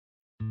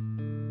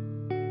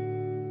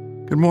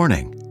Good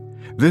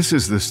morning. This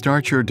is the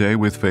Start Your Day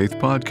with Faith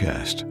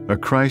podcast, a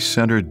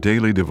Christ-centered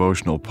daily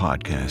devotional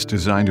podcast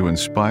designed to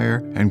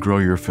inspire and grow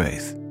your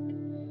faith.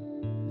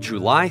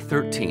 July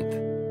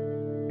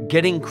 13th.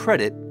 Getting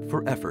credit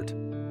for effort.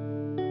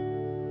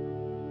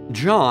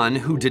 John,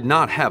 who did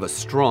not have a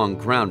strong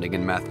grounding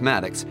in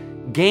mathematics,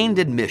 gained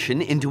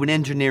admission into an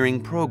engineering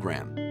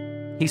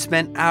program. He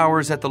spent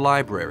hours at the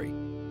library.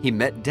 He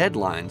met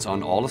deadlines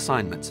on all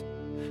assignments.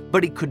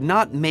 But he could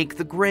not make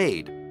the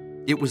grade.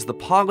 It was the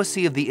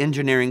policy of the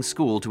engineering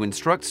school to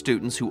instruct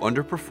students who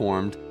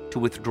underperformed to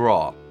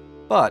withdraw,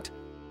 but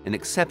an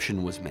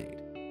exception was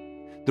made.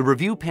 The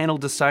review panel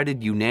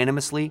decided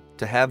unanimously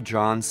to have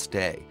John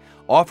stay,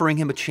 offering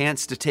him a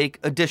chance to take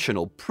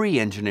additional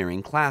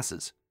pre-engineering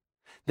classes.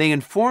 They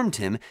informed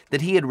him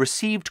that he had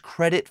received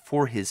credit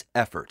for his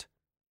effort.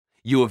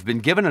 "You have been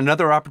given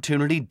another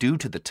opportunity due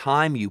to the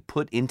time you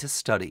put into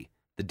study,"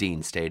 the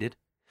dean stated.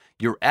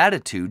 "Your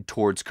attitude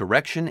towards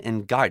correction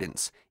and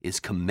guidance is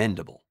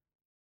commendable."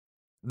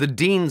 The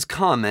dean's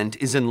comment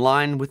is in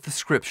line with the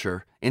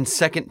scripture in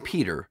 2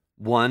 Peter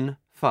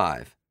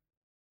 1:5.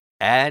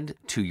 Add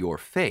to your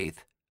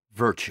faith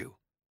virtue.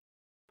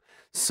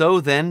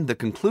 So then, the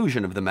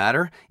conclusion of the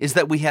matter is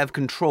that we have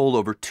control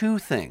over two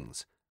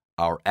things,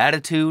 our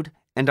attitude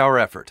and our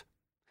effort.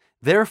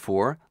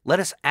 Therefore,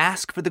 let us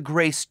ask for the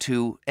grace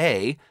to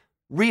A,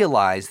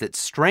 realize that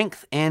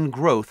strength and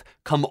growth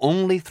come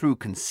only through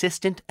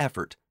consistent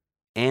effort,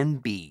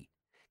 and B,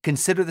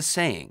 consider the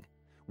saying,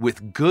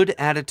 "With good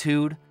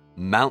attitude,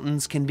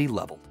 mountains can be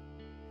leveled,"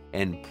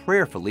 and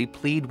prayerfully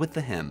plead with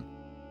the hymn,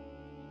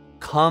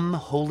 "Come,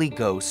 Holy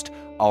Ghost,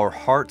 our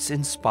hearts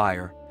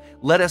inspire,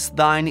 let us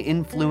thine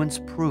influence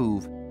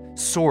prove,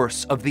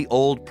 source of the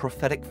old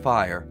prophetic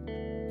fire,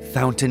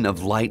 fountain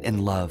of light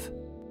and love.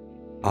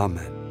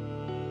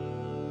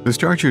 Amen." The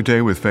Start Your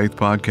Day with Faith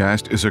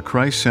podcast is a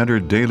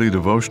Christ-centered daily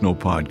devotional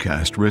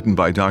podcast written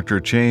by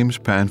Dr. James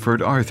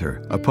Panford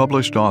Arthur, a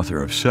published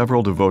author of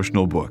several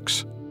devotional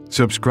books.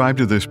 Subscribe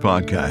to this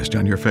podcast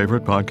on your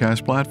favorite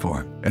podcast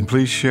platform, and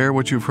please share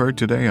what you've heard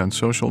today on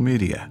social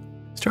media.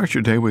 Start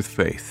your day with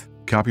faith.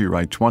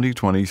 Copyright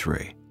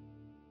 2023.